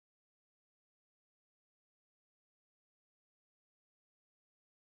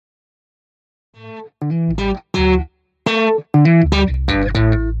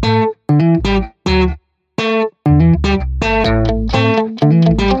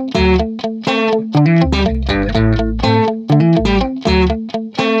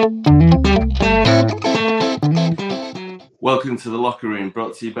to the Locker Room,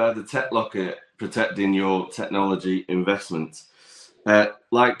 brought to you by the Tech Locker, protecting your technology investment.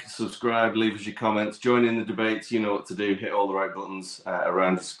 Like, subscribe, leave us your comments, join in the debates. You know what to do. Hit all the right buttons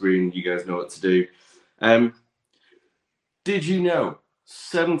around the screen. You guys know what to do. Did you know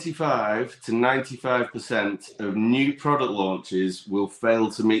 75 to 95% of new product launches will fail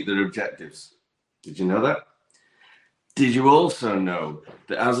to meet their objectives? Did you know that? Did you also know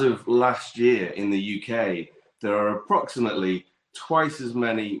that as of last year in the UK, there are approximately twice as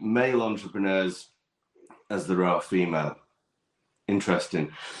many male entrepreneurs as there are female?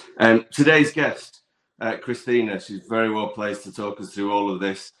 Interesting. Today's guest, Christina, she's very well placed to talk us through all of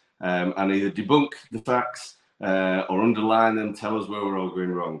this and either debunk the facts or underline them, tell us where we're all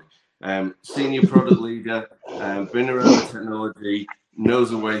going wrong. Senior product leader, been around the technology,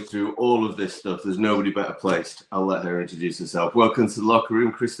 knows her way through all of this stuff. There's nobody better placed. I'll let her introduce herself. Welcome to the Locker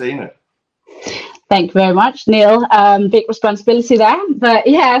Room, Christina. Thank you very much, Neil. Big responsibility there. But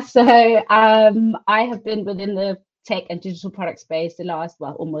yeah, so I have been within the tech and digital product space the last,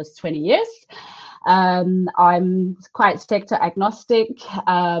 almost 20 years. I'm quite sector agnostic,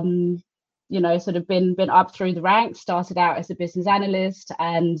 sort of been up through the ranks, started out as a business analyst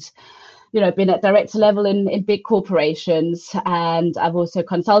and, been at director level in big corporations. And I've also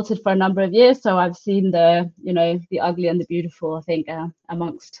consulted for a number of years. So I've seen the ugly and the beautiful, I think,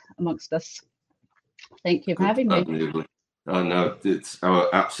 amongst us. Thank you for having me. Oh, no, it's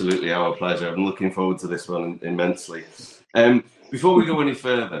absolutely our pleasure. I'm looking forward to this one immensely. Before we go any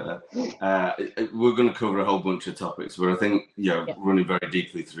further, we're going to cover a whole bunch of topics where I think, running very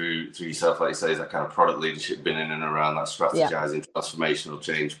deeply through yourself, like you say, is that kind of product leadership, been in and around that strategizing, transformational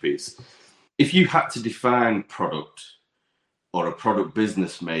change piece. If you had to define product or a product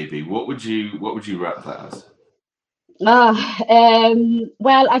business, maybe, what would you wrap that as?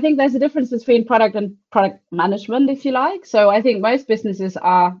 Well, I think there's a difference between product and product management, if you like. So I think most businesses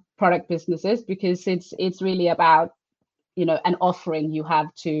are product businesses because it's really about, an offering you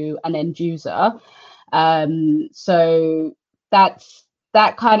have to an end user. So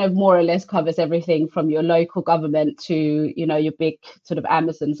that kind of more or less covers everything from your local government to, your big sort of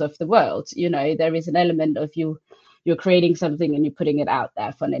Amazons of the world. There is an element of you're creating something and you're putting it out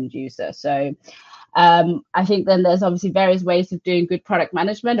there for an end user. So I think then there's obviously various ways of doing good product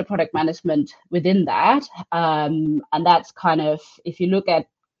management or product management within that. And that's kind of, if you look at,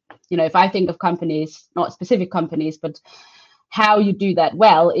 if I think of companies, not specific companies, but how you do that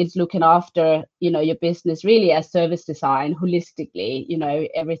well, is looking after, your business really as service design holistically,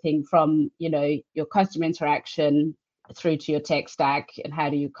 everything from, your customer interaction through to your tech stack, and how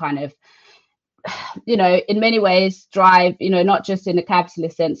do you kind of, in many ways drive, not just in a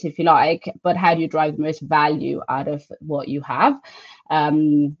capitalist sense, if you like, but how do you drive the most value out of what you have?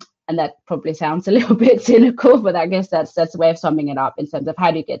 And that probably sounds a little bit cynical, but I guess that's a way of summing it up in terms of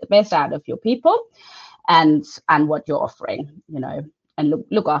how do you get the best out of your people and what you're offering, and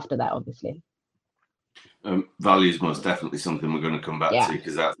look after that, obviously. Value is most definitely something we're going to come back to,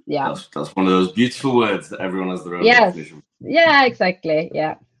 because that's one of those beautiful words that everyone has their own definition. Yeah, exactly.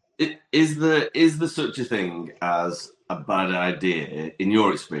 Yeah. Is there such a thing as a bad idea in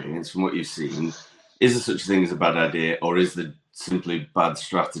your experience, from what you've seen? Is there such a thing as a bad idea, or is there simply bad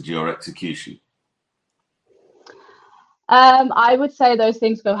strategy or execution? I would say those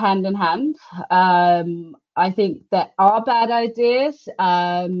things go hand in hand. I think there are bad ideas.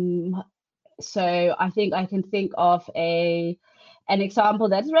 So I think I can think of an example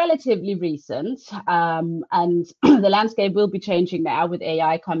that's relatively recent, and the landscape will be changing now with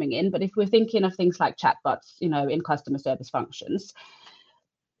AI coming in. But if we're thinking of things like chatbots, in customer service functions,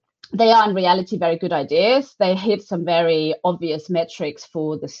 they are in reality very good ideas. They hit some very obvious metrics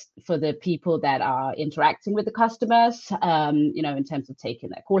for the people that are interacting with the customers, in terms of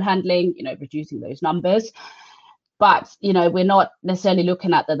taking their call handling, reducing those numbers. But, we're not necessarily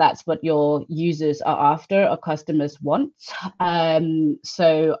looking at that's what your users are after or customers want.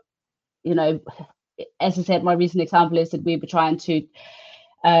 So, as I said, my recent example is that we were trying to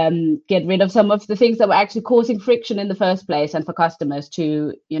get rid of some of the things that were actually causing friction in the first place, and for customers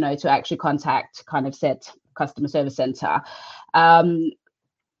to, to actually contact kind of said customer service center,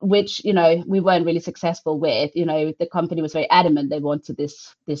 which, we weren't really successful with. The company was very adamant they wanted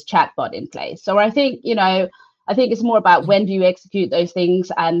this chatbot in place. So I think, it's more about when do you execute those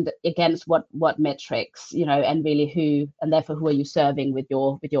things and against what metrics, and really who are you serving with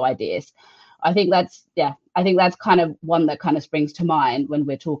your ideas. I think that's kind of one that kind of springs to mind when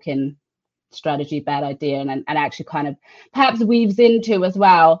we're talking strategy, bad idea, and actually kind of perhaps weaves into as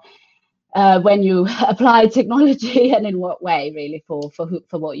well when you apply technology and in what way really for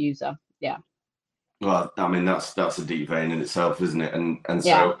what user. Yeah. Well, I mean that's a deep vein in itself, isn't it? And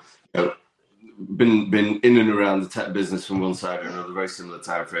Yeah. so been in and around the tech business from one side or another, very similar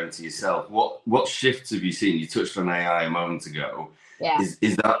time frame to yourself. What shifts have you seen? You touched on AI a moment ago. Yeah.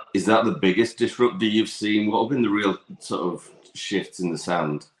 Is that the biggest disruptor you've seen? What have been the real sort of shifts in the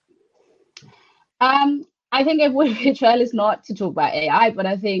sound? I think it would be trellis not to talk about AI, but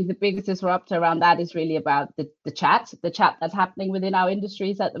I think the biggest disruptor around that is really about the chat that's happening within our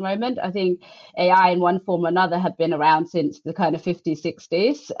industries at the moment. I think AI in one form or another have been around since the kind of 50s,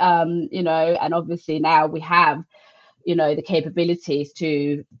 60s, and obviously now we have, the capabilities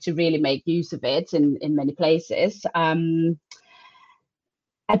to really make use of it in many places.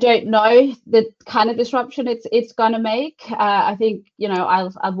 I don't know the kind of disruption it's going to make. I think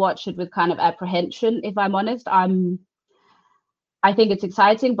I'll watch it with kind of apprehension. If I'm honest, I think it's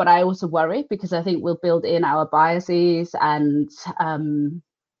exciting, but I also worry because I think we'll build in our biases and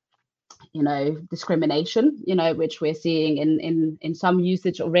discrimination, which we're seeing in some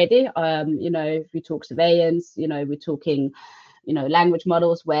usage already. If we talk surveillance, we're talking language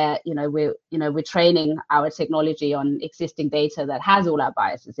models where we're training our technology on existing data that has all our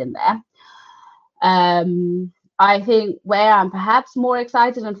biases in there. I think where I'm perhaps more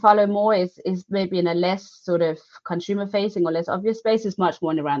excited and follow more is maybe in a less sort of consumer facing or less obvious space, is much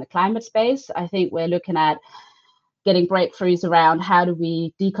more around the climate space. I think we're looking at getting breakthroughs around how do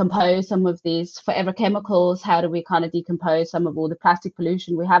we decompose some of these forever chemicals, how do we kind of decompose some of all the plastic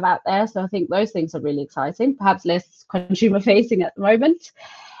pollution we have out there. So I think those things are really exciting, perhaps less consumer facing at the moment.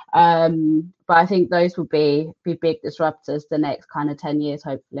 But I think those will be big disruptors the next kind of 10 years,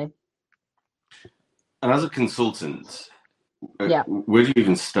 hopefully. And as a consultant, Yeah. where do you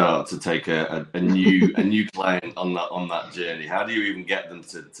even start to take a new client on that journey? How do you even get them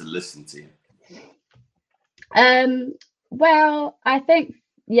to listen to you? Well, I think,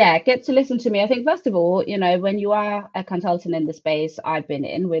 get to listen to me. I think, first of all, when you are a consultant in the space I've been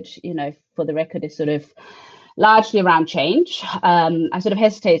in, which, for the record is sort of largely around change. I sort of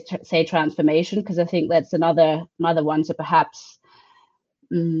hesitate to say transformation because I think that's another one to perhaps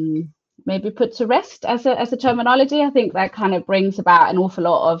maybe put to rest as a terminology. I think that kind of brings about an awful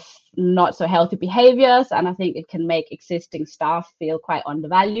lot of not so healthy behaviors, and I think it can make existing staff feel quite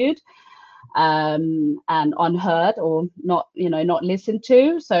undervalued and unheard or not listened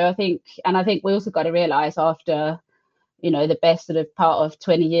to. So I think we also got to realize after the best sort of part of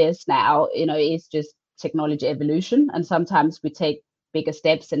 20 years now, is just technology evolution, and sometimes we take bigger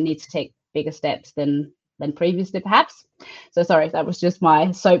steps and need to take bigger steps than previously perhaps. So sorry, that was just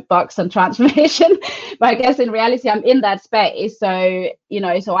my soapbox on transformation. But I guess in reality I'm in that space, so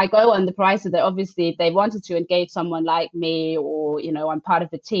so I go on the price that obviously if they wanted to engage someone like me, or I'm part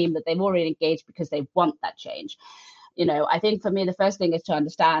of the team that they've already engaged because they want that change. I think for me the first thing is to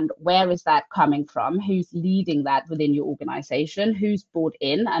understand where is that coming from, who's leading that within your organization, who's bought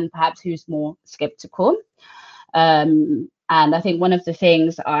in, and perhaps who's more skeptical. And I think one of the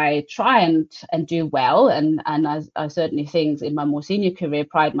things I try and do well, and I certainly things in my more senior career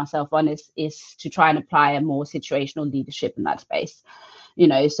pride myself on, is to try and apply a more situational leadership in that space.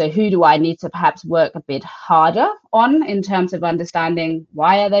 So who do I need to perhaps work a bit harder on in terms of understanding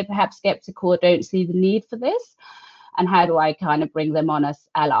why are they perhaps skeptical or don't see the need for this? And how do I kind of bring them on as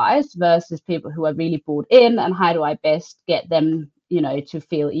allies versus people who are really bought in? And how do I best get them, to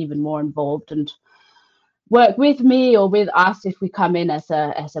feel even more involved and work with me or with us if we come in as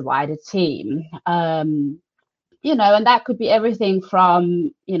a wider team? And that could be everything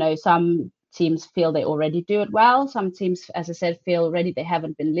from, some teams feel they already do it well. Some teams, as I said, feel already they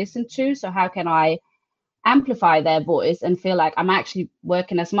haven't been listened to. So how can I amplify their voice and feel like I'm actually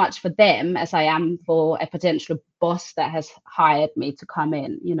working as much for them as I am for a potential boss that has hired me to come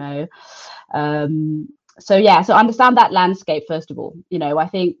in, so understand that landscape first of all. I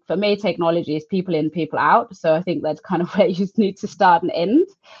think for me technology is people in, people out, so I think that's kind of where you need to start and end.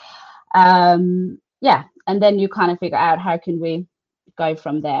 And then you kind of figure out how can we go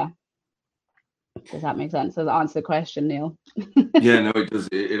from there. Does that make sense? Does that answer the question, Neil? Yeah, no, it does.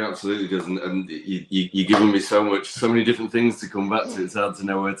 It absolutely does. And you're giving me so many different things to come back to. It's hard to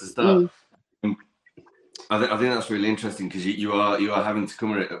know where to start. I think that's really interesting because you are having to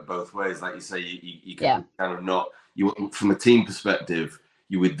come at it both ways. Like you say, you can kind of not, from a team perspective,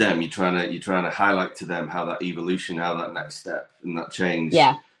 you're with them. You're trying to highlight to them how that evolution, how that next step and that change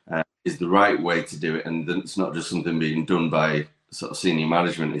is the right way to do it, and then it's not just something being done by sort of senior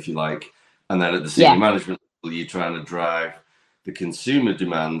management, if you like. And then at the senior management level, you're trying to drive the consumer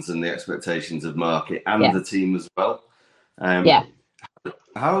demands and the expectations of market and the team as well.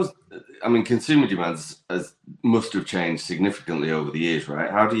 Consumer demands must have changed significantly over the years, right?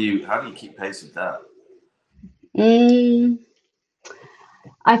 How do you keep pace with that? Mm,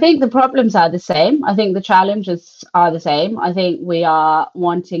 I think the problems are the same. I think the challenges are the same. I think we are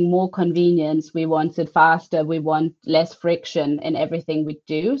wanting more convenience. We want it faster. We want less friction in everything we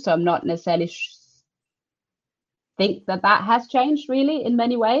do. So I'm not necessarily think that that has changed really in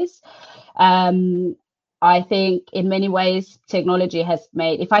many ways. Um, I think in many ways technology has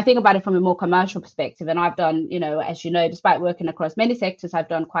made, if I think about it from a more commercial perspective, and I've done, as you know, despite working across many sectors, I've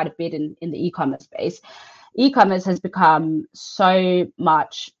done quite a bit in the e-commerce space. E-commerce has become so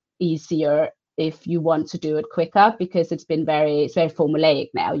much easier if you want to do it quicker, because it's very formulaic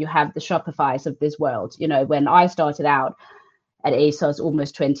now. You have the Shopifys of this world. When I started out at ASOS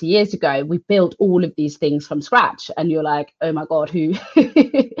almost 20 years ago, we built all of these things from scratch. And you're like, oh my God, who,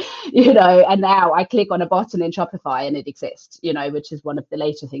 and now I click on a button in Shopify and it exists, which is one of the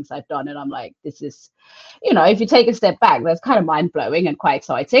later things I've done. And I'm like, this is, if you take a step back, that's kind of mind blowing and quite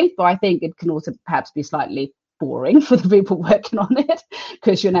exciting. But I think it can also perhaps be slightly boring for the people working on it,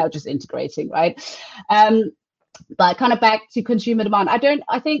 because you're now just integrating, right? But kind of back to consumer demand, I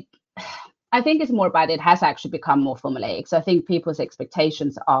think it's more about it has actually become more formulaic. So I think people's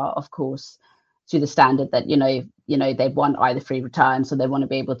expectations are, of course, to the standard that, they want either free returns, or they want to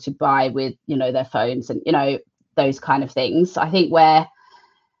be able to buy with, their phones and, those kind of things. I think where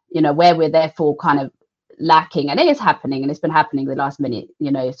we're therefore kind of lacking, and it is happening, and it's been happening the last many,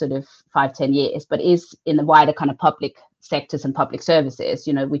 sort of 5-10 years, but is in the wider kind of public sectors and public services.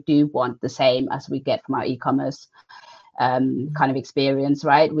 We do want the same as we get from our e-commerce kind of experience,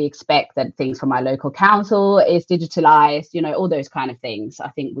 right? We expect that things from our local council is digitalized, all those kind of things I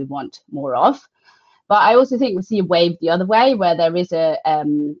think we want more of. But I also think we see a wave the other way, where there is a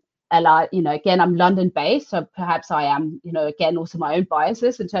lot, again, I'm London based, so perhaps I am, again, also my own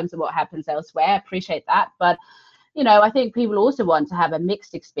biases in terms of what happens elsewhere. I appreciate that. But, I think people also want to have a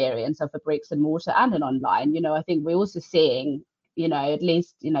mixed experience of a bricks and mortar and an online. I think we're also seeing, at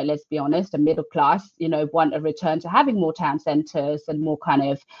least, let's be honest, a middle class, want a return to having more town centres and more kind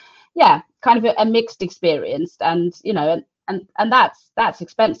of a mixed experience. And, and that's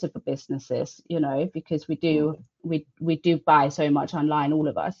expensive for businesses, because we do buy so much online, all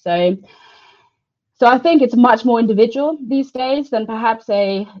of us. So I think it's much more individual these days than perhaps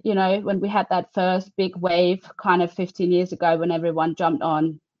when we had that first big wave kind of 15 years ago, when everyone jumped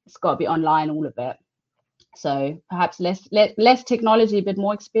on, it's got to be online, all of it. So perhaps less technology, but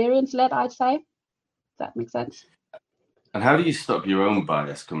more experience led, I'd say. Does that make sense? And how do you stop your own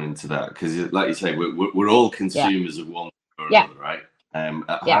bias coming into that? Because, like you say, we're all consumers of one or another, right?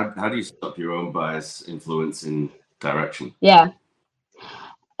 How do you stop your own bias influencing direction? Yeah.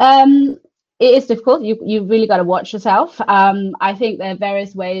 It is difficult. You really got to watch yourself. I think there are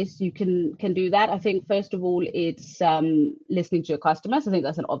various ways you can do that. I think first of all, it's listening to your customers. I think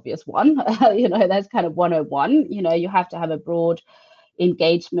that's an obvious one. That's kind of 101. You have to have a broad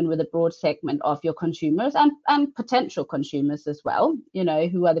engagement with a broad segment of your consumers and potential consumers as well.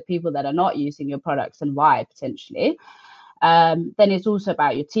 Who are the people that are not using your products and why potentially. Then it's also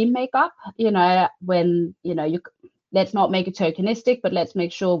about your team makeup. When let's not make it tokenistic, but let's make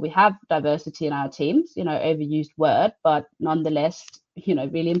sure we have diversity in our teams. Overused word, but nonetheless,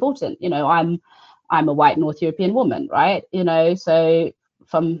 really important. I'm a white North European woman, right? So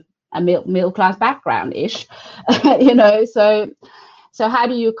from a middle class background ish, so how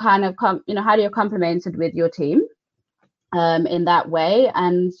do you kind of how do you complement it with your team in that way?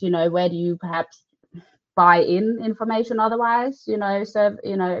 And where do you perhaps buy in information otherwise, so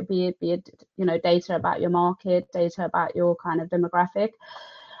be it data about your market, data about your kind of demographic.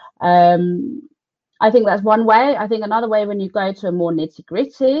 I think that's one way. I think another way, when you go to a more nitty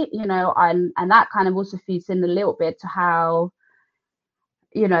gritty, and that kind of also feeds in a little bit to how,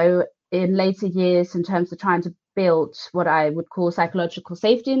 in later years, in terms of trying to build what I would call psychological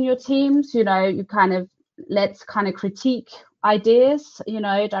safety in your teams, you let's kind of critique ideas,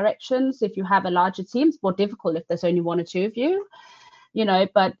 directions. If you have a larger team, it's more difficult if there's only one or two of you,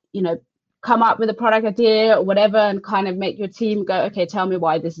 but come up with a product idea or whatever, and kind of make your team go, okay, tell me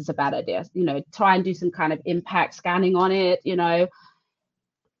why this is a bad idea. Try and do some kind of impact scanning on it. In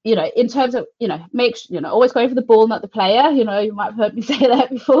terms of, always go for the ball, not the player. You might have heard me say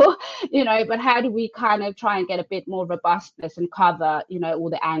that before. But how do we kind of try and get a bit more robustness and cover, all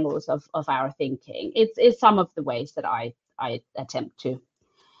the angles of our thinking? It's some of the ways that I attempt to,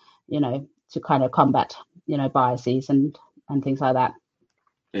 to kind of combat, biases and things like that.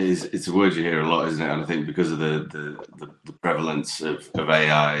 It's a word you hear a lot, isn't it? And I think because of the prevalence of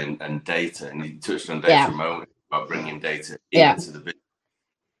AI and data, and you touched on data a moment about bringing data into the business.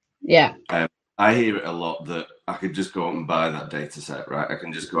 Yeah. I hear it a lot that I could just go out and buy that data set, right? I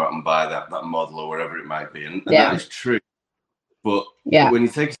can just go out and buy that model or whatever it might be. And that is true. But when you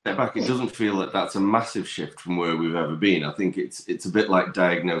take a step back, it doesn't feel that that's a massive shift from where we've ever been. I think it's a bit like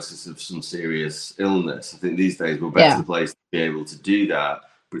diagnosis of some serious illness. I think these days we're better placed to be able to do that,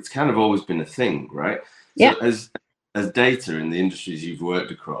 but it's kind of always been a thing, right? So as data in the industries you've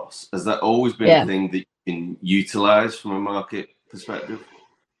worked across, has that always been a thing that you can utilize from a market perspective?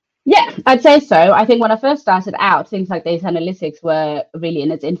 Yeah, I'd say so. I think when I first started out, things like data analytics were really in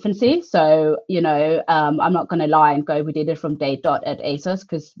its infancy. So, I'm not going to lie and go, we did it from day dot at ASOS,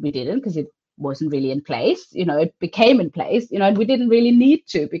 because we didn't, because it wasn't really in place. It became in place, and we didn't really need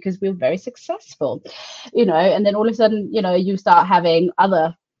to, because we were very successful, and then all of a sudden, you start having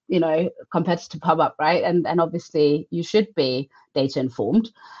other, competitors pop up, right? And obviously you should be data informed.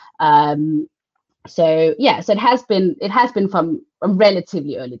 So it has been from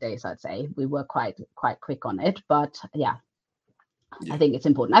relatively early days. I'd say we were quite quick on it, but I think it's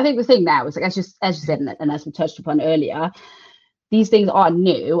important. I think the thing now is, like, as you said, and as we touched upon earlier, these things are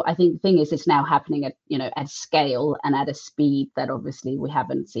new. I think the thing is, it's now happening at at scale and at a speed that obviously we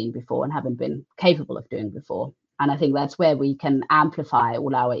haven't seen before and haven't been capable of doing before. And I think that's where we can amplify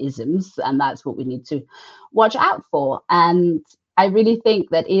all our isms, and that's what we need to watch out for. And I really think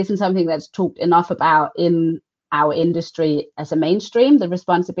that isn't something that's talked enough about in our industry as a mainstream, the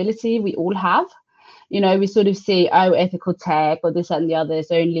responsibility we all have. We sort of see, ethical tech or this and the other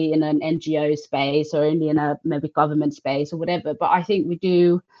is only in an NGO space or only in a maybe government space or whatever. But I think we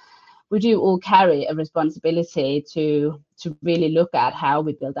do all carry a responsibility to really look at how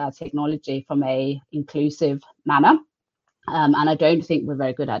we build our technology from a inclusive manner. And I don't think we're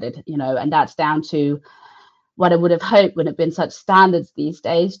very good at it, and that's down to what I would have hoped would have been such standards these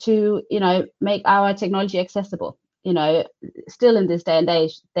days to, make our technology accessible. Still in this day and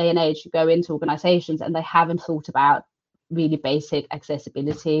age, you go into organizations and they haven't thought about really basic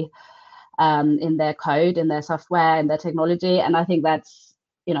accessibility in their code, in their software, in their technology. And I think that's,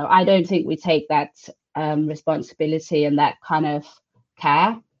 I don't think we take that responsibility and that kind of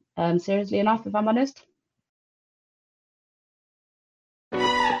care seriously enough, if I'm honest.